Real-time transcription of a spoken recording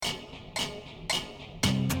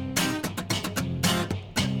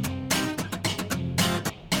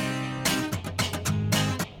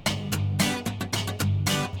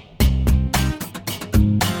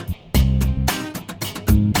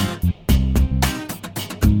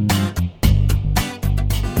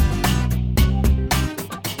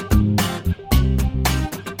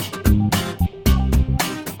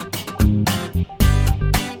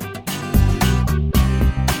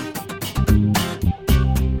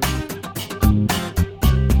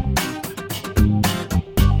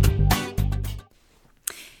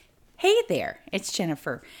there, it's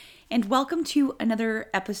Jennifer, and welcome to another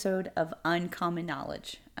episode of Uncommon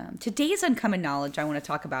Knowledge. Today's Uncommon Knowledge I want to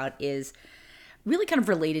talk about is really kind of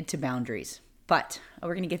related to boundaries, but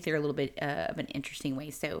we're going to get there a little bit of an interesting way.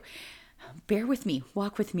 So bear with me,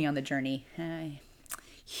 walk with me on the journey,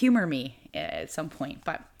 humor me at some point.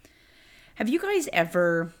 But have you guys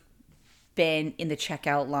ever been in the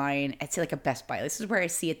checkout line at, say, like a Best Buy? This is where I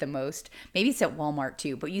see it the most. Maybe it's at Walmart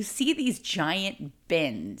too, but you see these giant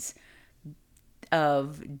bins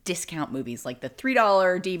of discount movies, like the $3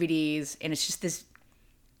 DVDs, and it's just this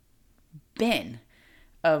bin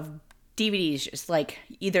of DVDs, just like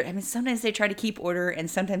sometimes they try to keep order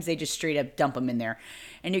and sometimes they just straight up dump them in there.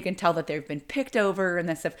 And you can tell that they've been picked over and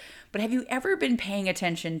that stuff. But have you ever been paying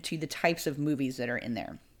attention to the types of movies that are in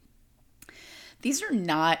there? These are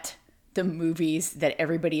not the movies that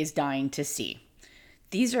everybody is dying to see.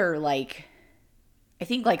 These are I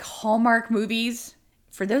think Hallmark movies.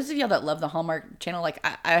 For those of y'all that love the Hallmark channel,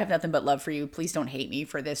 I have nothing but love for you. Please don't hate me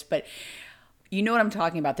for this, but you know what I'm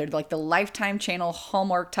talking about. They're like the Lifetime channel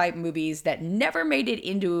Hallmark type movies that never made it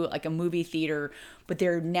into like a movie theater, but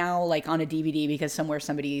they're now like on a DVD because somewhere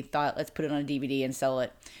somebody thought, let's put it on a DVD and sell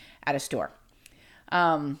it at a store.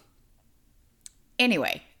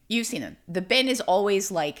 Anyway, you've seen them. The bin is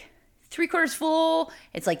always like 3/4 full.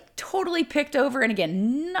 It's like totally picked over. And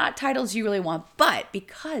again, not titles you really want, but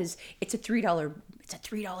because it's a $3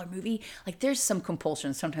 movie, like there's some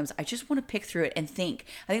compulsion. Sometimes I just want to pick through it and think.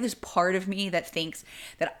 I think there's part of me that thinks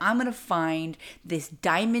that I'm going to find this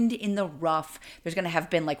diamond in the rough. There's going to have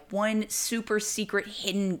been like one super secret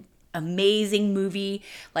hidden amazing movie,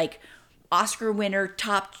 like Oscar winner,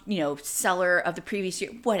 top, seller of the previous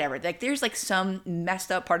year, whatever. Like there's like some messed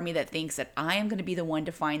up part of me that thinks that I am going to be the one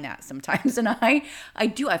to find that sometimes. And I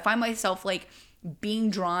find myself like being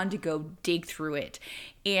drawn to go dig through it.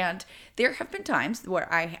 And there have been times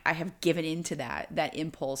where I have given into that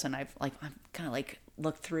impulse, and I'm kind of like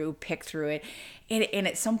looked through, picked through it. And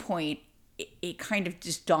at some point it kind of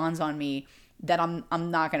just dawns on me that I'm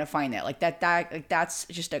not going to find that. That's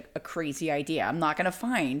just a crazy idea. I'm not going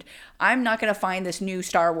to find this new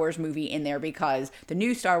Star Wars movie in there because the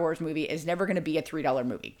new Star Wars movie is never going to be a $3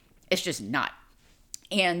 movie. It's just not.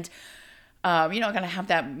 And I'm going to have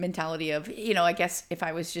that mentality of, I guess if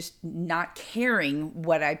I was just not caring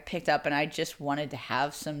what I picked up and I just wanted to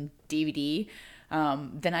have some DVD,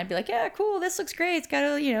 then I'd be like, yeah, cool. This looks great. It's got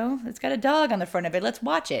it's got a dog on the front of it. Let's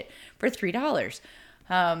watch it for $3.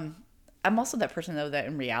 I'm also that person though, that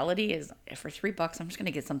in reality is for $3, I'm just going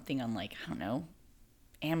to get something on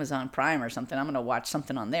Amazon Prime or something. I'm going to watch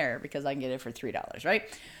something on there because I can get it for $3, right?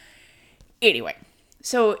 Anyway,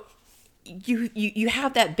 so you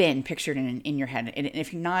have that bin pictured in your head, and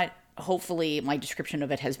if you're not, hopefully my description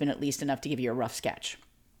of it has been at least enough to give you a rough sketch.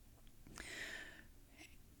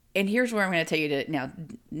 And here's where I'm going to tell you to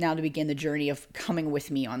now to begin the journey of coming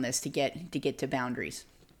with me on this to get to boundaries.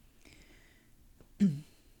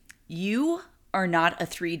 You are not a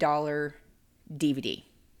 $3 DVD.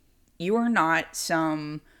 You are not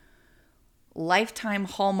some Lifetime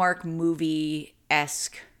Hallmark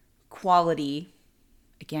movie-esque quality.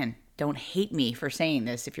 Again, don't hate me for saying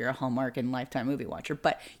this if you're a Hallmark and Lifetime movie watcher,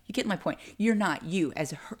 but you get my point. You're not, you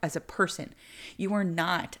as a person. You are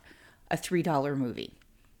not a $3 movie.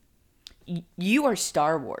 You are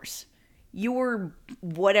Star Wars. You're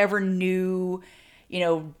whatever new,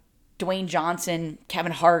 Dwayne Johnson,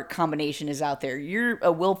 Kevin Hart combination is out there. You're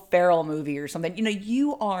a Will Ferrell movie or something.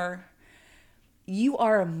 You are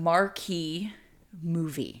a marquee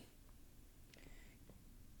movie.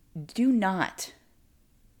 Do not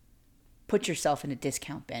put yourself in a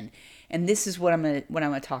discount bin. And this is what I'm going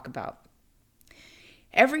to talk about.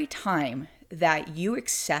 Every time that you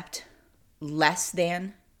accept less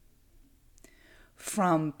than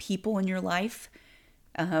from people in your life,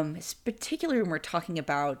 particularly when we're talking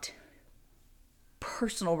about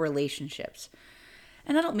personal relationships.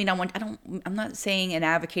 And I don't mean I'm not saying and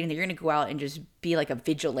advocating that you're going to go out and just be like a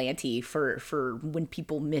vigilante for when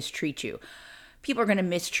people mistreat you. People are going to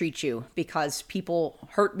mistreat you because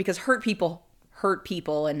hurt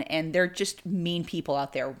people and they're just mean people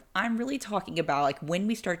out there. I'm really talking about like when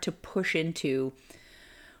we start to push into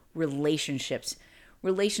relationships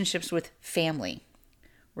with family,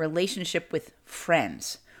 relationship with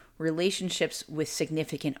friends, relationships with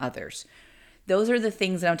significant others. Those are the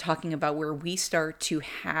things that I'm talking about where we start to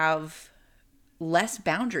have less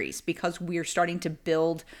boundaries because we're starting to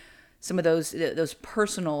build some of those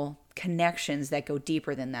personal connections that go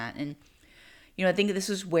deeper than that. And, I think this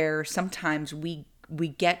is where sometimes we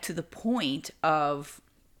get to the point of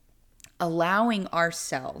allowing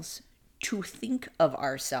ourselves to think of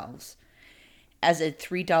ourselves as a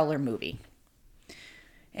 $3 movie.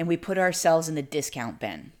 and we put ourselves in the discount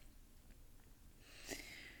bin.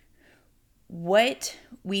 What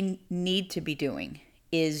we need to be doing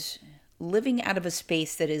is living out of a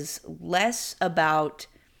space that is less about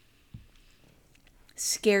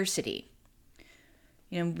scarcity.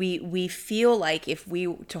 We feel like if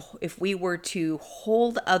we were to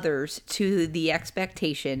hold others to the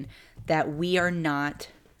expectation that we are not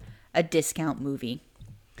a discount movie,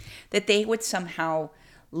 that they would somehow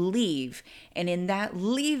leave, and in that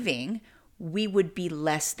leaving, we would be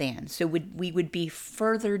less than. So we would be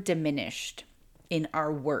further diminished in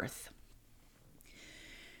our worth.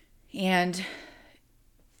 And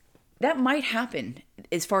that might happen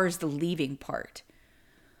as far as the leaving part.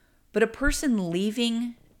 But a person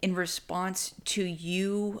leaving in response to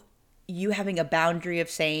you having a boundary of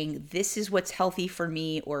saying, this is what's healthy for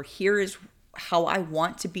me, or here is how I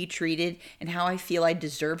want to be treated and how I feel I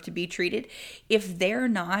deserve to be treated. If they're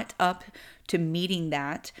not up to meeting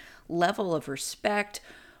that level of respect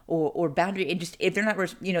or boundary, and just if they're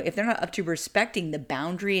not up to respecting the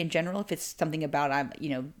boundary in general, if it's something about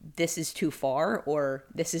this is too far or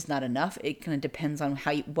this is not enough, it kind of depends on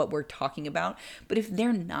what we're talking about. But if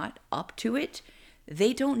they're not up to it,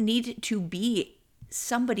 they don't need to be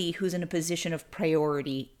somebody who's in a position of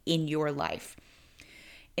priority in your life.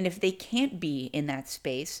 And if they can't be in that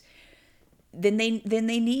space, then they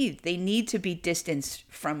need to be distanced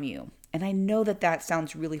from you. And I know that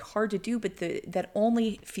sounds really hard to do, but that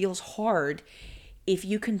only feels hard if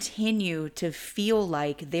you continue to feel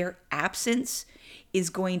like their absence is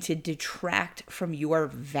going to detract from your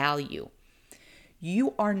value.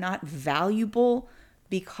 You are not valuable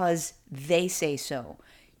because they say so.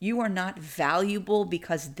 You are not valuable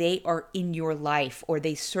because they are in your life or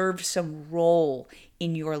they serve some role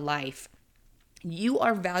in your life. You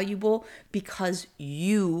are valuable because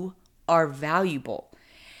you are valuable.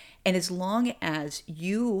 And as long as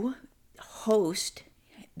you host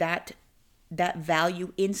that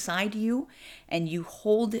value inside you and you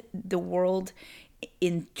hold the world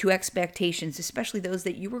into expectations, especially those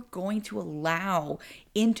that you are going to allow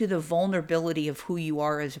into the vulnerability of who you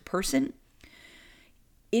are as a person,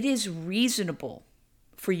 it is reasonable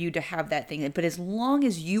for you to have that thing. But as long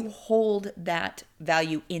as you hold that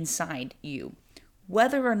value inside you,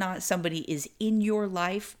 whether or not somebody is in your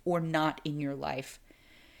life or not in your life,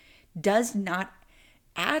 does not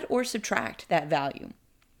add or subtract that value.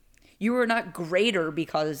 You are not greater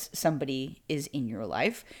because somebody is in your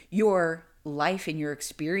life. Your life and your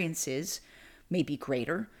experiences may be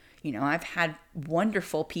greater. I've had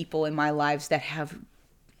wonderful people in my lives that have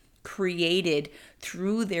created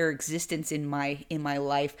through their existence in my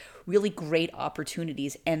life really great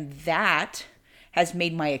opportunities, and that has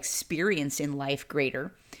made my experience in life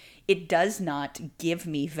greater. It does not give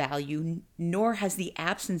me value, nor has the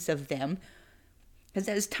absence of them, because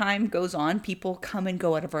as time goes on, people come and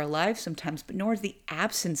go out of our lives sometimes, but nor has the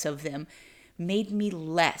absence of them made me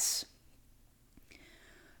less.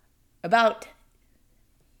 About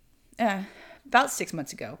 6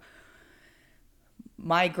 months ago,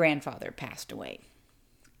 my grandfather passed away,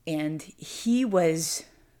 and he's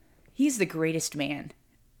the greatest man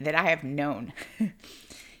that I have known.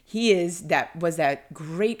 Was that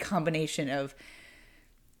great combination of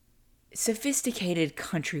sophisticated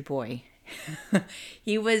country boy.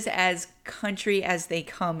 He was as country as they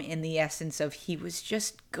come in the essence of he was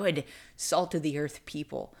just good, salt of the earth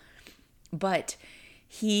people. But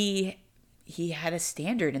he had a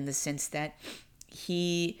standard in the sense that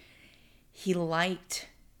he liked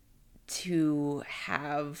to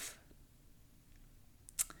have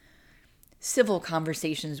civil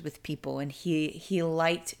conversations with people, and he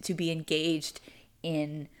liked to be engaged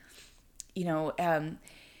in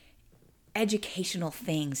educational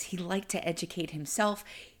things. He liked to educate himself,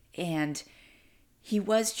 and he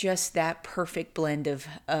was just that perfect blend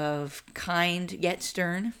of kind yet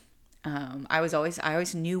stern. I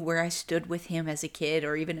always knew where I stood with him as a kid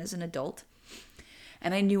or even as an adult,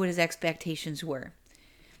 and I knew what his expectations were.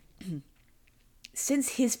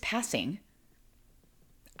 Since his passing,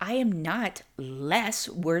 I am not less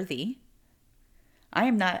worthy. I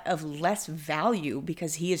am not of less value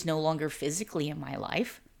because he is no longer physically in my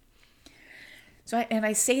life.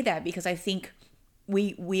 I say that because I think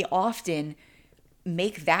we often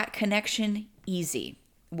make that connection easy.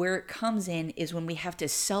 Where it comes in is when we have to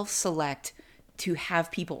self-select to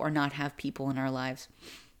have people or not have people in our lives.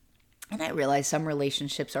 And I realize some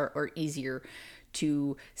relationships are easier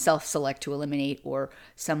to self-select, to eliminate, or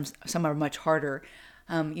some are much harder.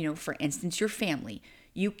 For instance, your family.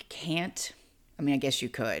 You can't, I guess you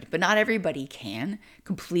could, but not everybody can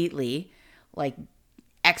completely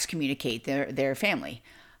excommunicate their family.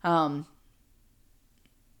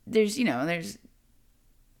 there's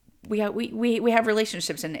we have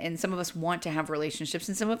relationships, and some of us want to have relationships,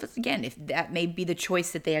 and some of us, again, if that may be the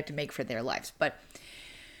choice that they have to make for their lives. But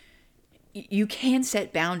you can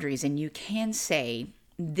set boundaries, and you can say,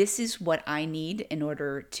 this is what I need in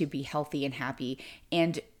order to be healthy and happy.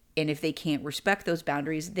 And if they can't respect those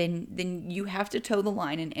boundaries, then you have to toe the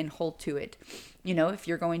line and hold to it. If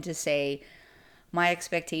you're going to say, my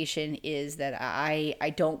expectation is that I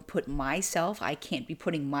can't be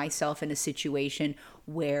putting myself in a situation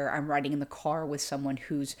where I'm riding in the car with someone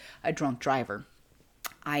who's a drunk driver.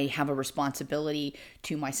 I have a responsibility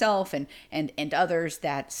to myself and others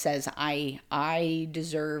that says I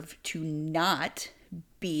deserve to not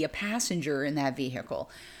be a passenger in that vehicle.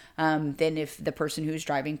 Then if the person who's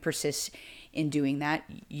driving persists in doing that,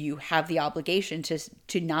 you have the obligation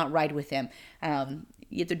to not ride with them.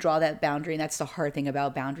 You have to draw that boundary, and that's the hard thing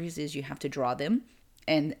about boundaries, is you have to draw them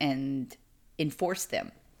and enforce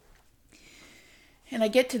them. And I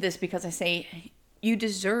get to this because I say you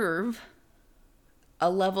deserve a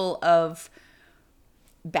level of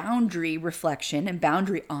boundary reflection and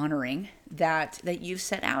boundary honoring that you've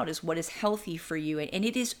set out as what is healthy for you. And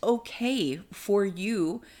it is okay for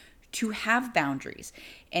you to have boundaries.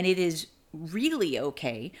 And it is really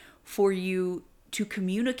okay for you to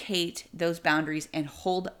communicate those boundaries and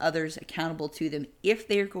hold others accountable to them if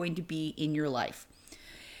they're going to be in your life.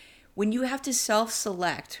 When you have to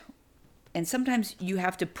self-select, and sometimes you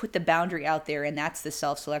have to put the boundary out there, and that's the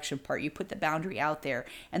self-selection part. You put the boundary out there,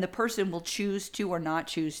 and the person will choose to or not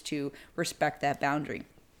choose to respect that boundary.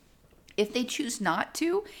 If they choose not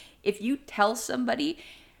to, if you tell somebody,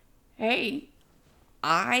 hey,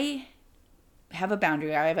 I have a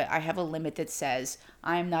boundary, I have a limit that says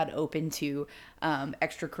I'm not open to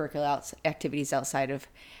extracurricular activities outside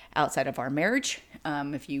of our marriage.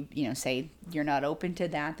 If you say you're not open to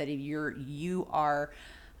that if you are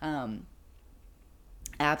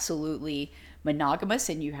absolutely monogamous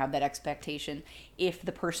and you have that expectation, if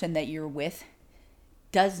the person that you're with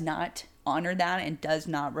does not honor that and does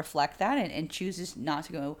not reflect that and chooses not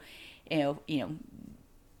to go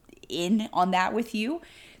in on that with you,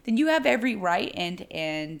 then you have every right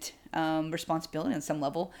and responsibility on some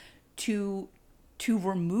level to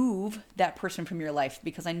remove that person from your life,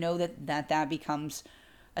 because I know that becomes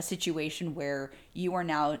a situation where you are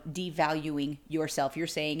now devaluing yourself. You're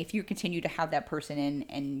saying, if you continue to have that person in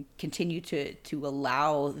and continue to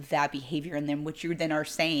allow that behavior in them, what you then are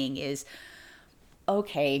saying is,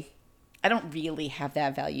 okay, I don't really have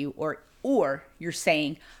that value, or you're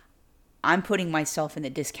saying, I'm putting myself in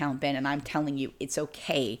the discount bin and I'm telling you it's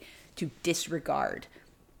okay to disregard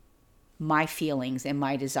my feelings and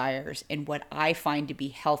my desires and what I find to be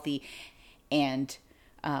healthy and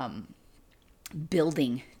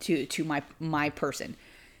building to my person.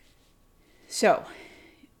 So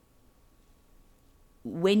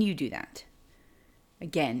when you do that,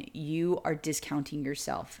 again, you are discounting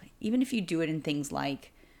yourself. Even if you do it in things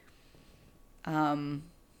like the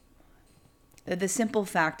simple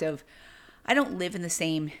fact of, I don't live in the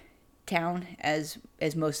same town as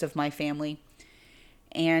most of my family,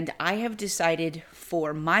 and I have decided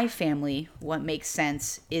for my family what makes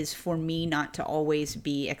sense is for me not to always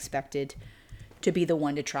be expected to be the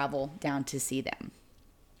one to travel down to see them.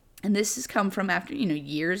 And this has come from after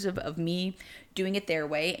years of me doing it their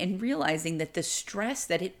way and realizing that the stress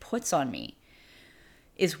that it puts on me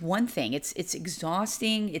is one thing. It's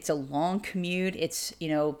exhausting. It's a long commute. It's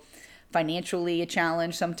financially a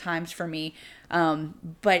challenge sometimes for me.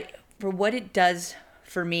 But for what it does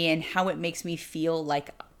for me and how it makes me feel like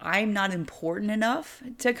I'm not important enough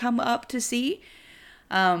to come up to see,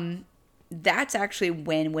 that's actually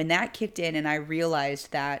when that kicked in, and I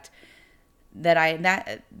realized that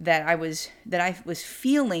I was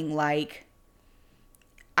feeling like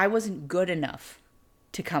I wasn't good enough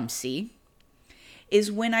to come see,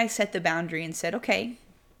 is when I set the boundary and said, okay,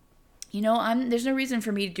 there's no reason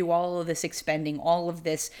for me to do all of this expending, all of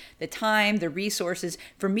this, the time, the resources,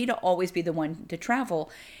 for me to always be the one to travel.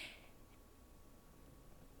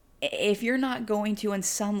 If you're not going to, on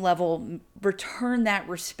some level, return that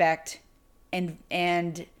respect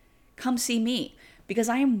and come see me, because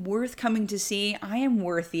I am worth coming to see. I am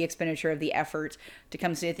worth the expenditure of the effort to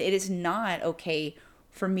come see. It is not okay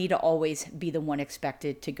for me to always be the one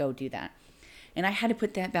expected to go do that. And I had to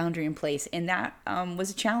put that boundary in place. And that was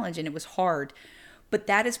a challenge, and it was hard. But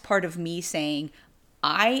that is part of me saying,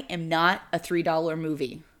 I am not a $3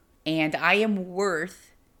 movie, and I am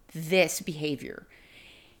worth this behavior.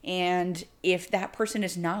 And if that person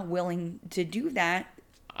is not willing to do that,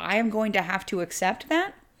 I am going to have to accept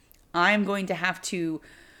that. I am going to have to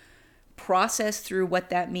process through what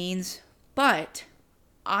that means. But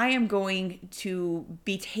I am going to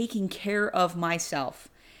be taking care of myself.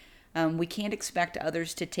 We can't expect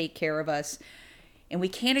others to take care of us. And we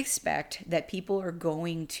can't expect that people are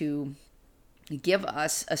going to give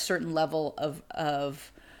us a certain level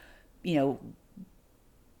of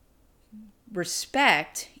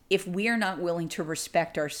respect if we are not willing to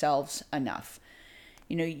respect ourselves enough.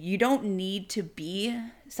 You don't need to be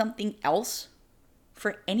something else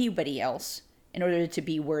for anybody else in order to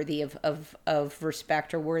be worthy of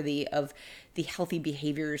respect or worthy of the healthy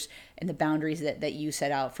behaviors and the boundaries that you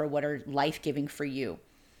set out for what are life-giving for you.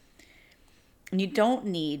 And you don't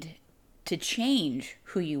need to change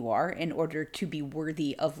who you are in order to be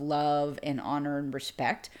worthy of love and honor and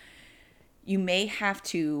respect. You may have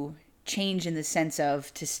to change in the sense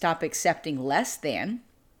of to stop accepting less than,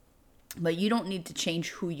 but you don't need to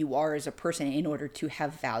change who you are as a person in order to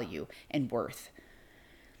have value and worth.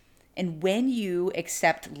 And when you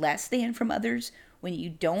accept less than from others, when you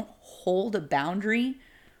don't hold a boundary,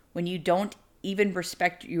 when you don't even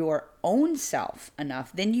respect your own self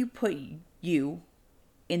enough, then you put you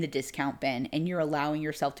in the discount bin and you're allowing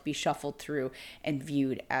yourself to be shuffled through and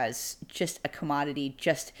viewed as just a commodity,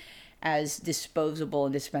 just as disposable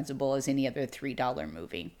and dispensable as any other $3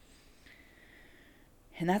 movie.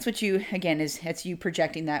 And that's what you, again, it's you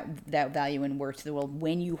projecting that value and worth to the world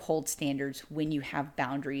when you hold standards, when you have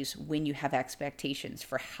boundaries, when you have expectations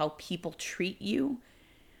for how people treat you.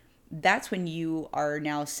 That's when you are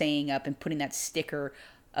now saying up and putting that sticker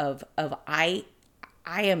of I'm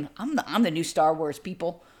the new Star Wars,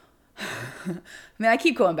 people. I mean, I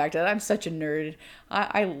keep going back to that. I'm such a nerd.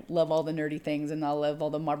 I love all the nerdy things, and I love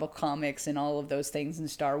all the Marvel comics and all of those things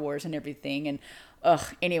and Star Wars and everything. And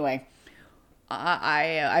anyway,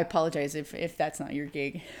 I apologize if that's not your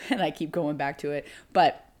gig and I keep going back to it.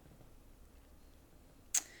 But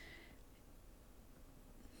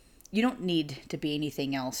you don't need to be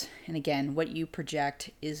anything else. And again, what you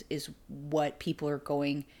project is what people are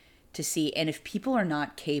going to see. And if people are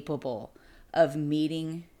not capable of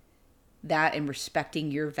meeting that and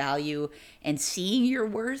respecting your value and seeing your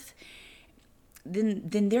worth,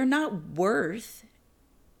 then they're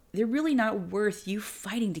really not worth you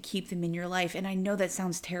fighting to keep them in your life. And I know that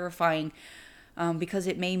sounds terrifying because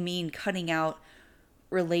it may mean cutting out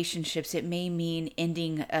relationships. It may mean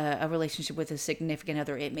ending a relationship with a significant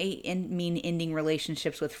other. It may mean ending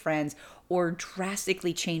relationships with friends or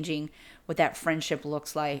drastically changing what that friendship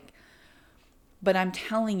looks like. But I'm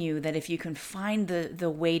telling you that if you can find the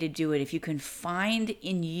way to do it, if you can find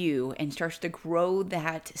in you and starts to grow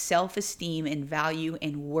that self-esteem and value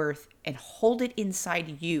and worth and hold it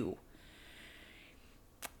inside you,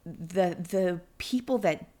 the people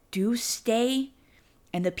that do stay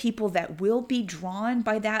and the people that will be drawn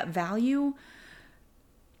by that value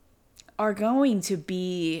are going to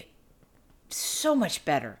be so much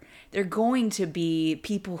better. They're going to be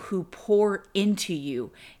people who pour into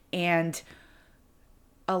you and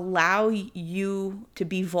allow you to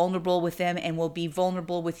be vulnerable with them and will be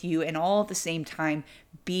vulnerable with you, and all at the same time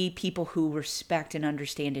be people who respect and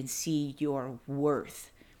understand and see your worth.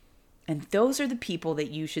 And those are the people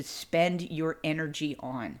that you should spend your energy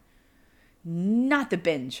on, not the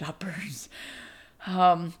bin shoppers.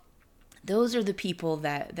 Those are the people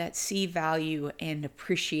that see value and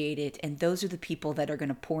appreciate it, and those are the people that are going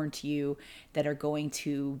to pour into you, that are going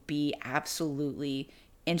to be absolutely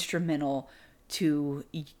instrumental to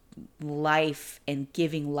life and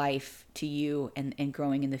giving life to you and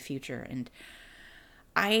growing in the future. And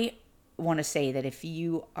I want to say that if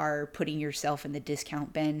you are putting yourself in the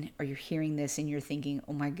discount bin, or you're hearing this and you're thinking,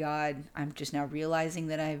 oh my God, I'm just now realizing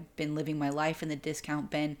that I've been living my life in the discount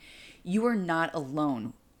bin, you are not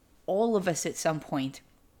alone. All of us at some point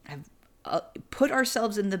have put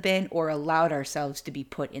ourselves in the bin or allowed ourselves to be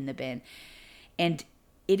put in the bin. And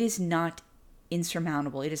it is not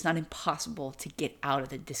insurmountable. It is not impossible to get out of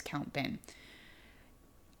the discount bin.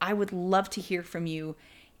 I would love to hear from you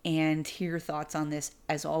and hear your thoughts on this.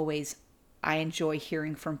 As always, I enjoy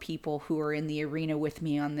hearing from people who are in the arena with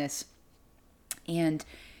me on this. And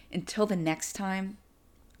until the next time,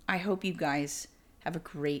 I hope you guys have a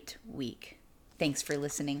great week. Thanks for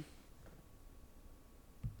listening.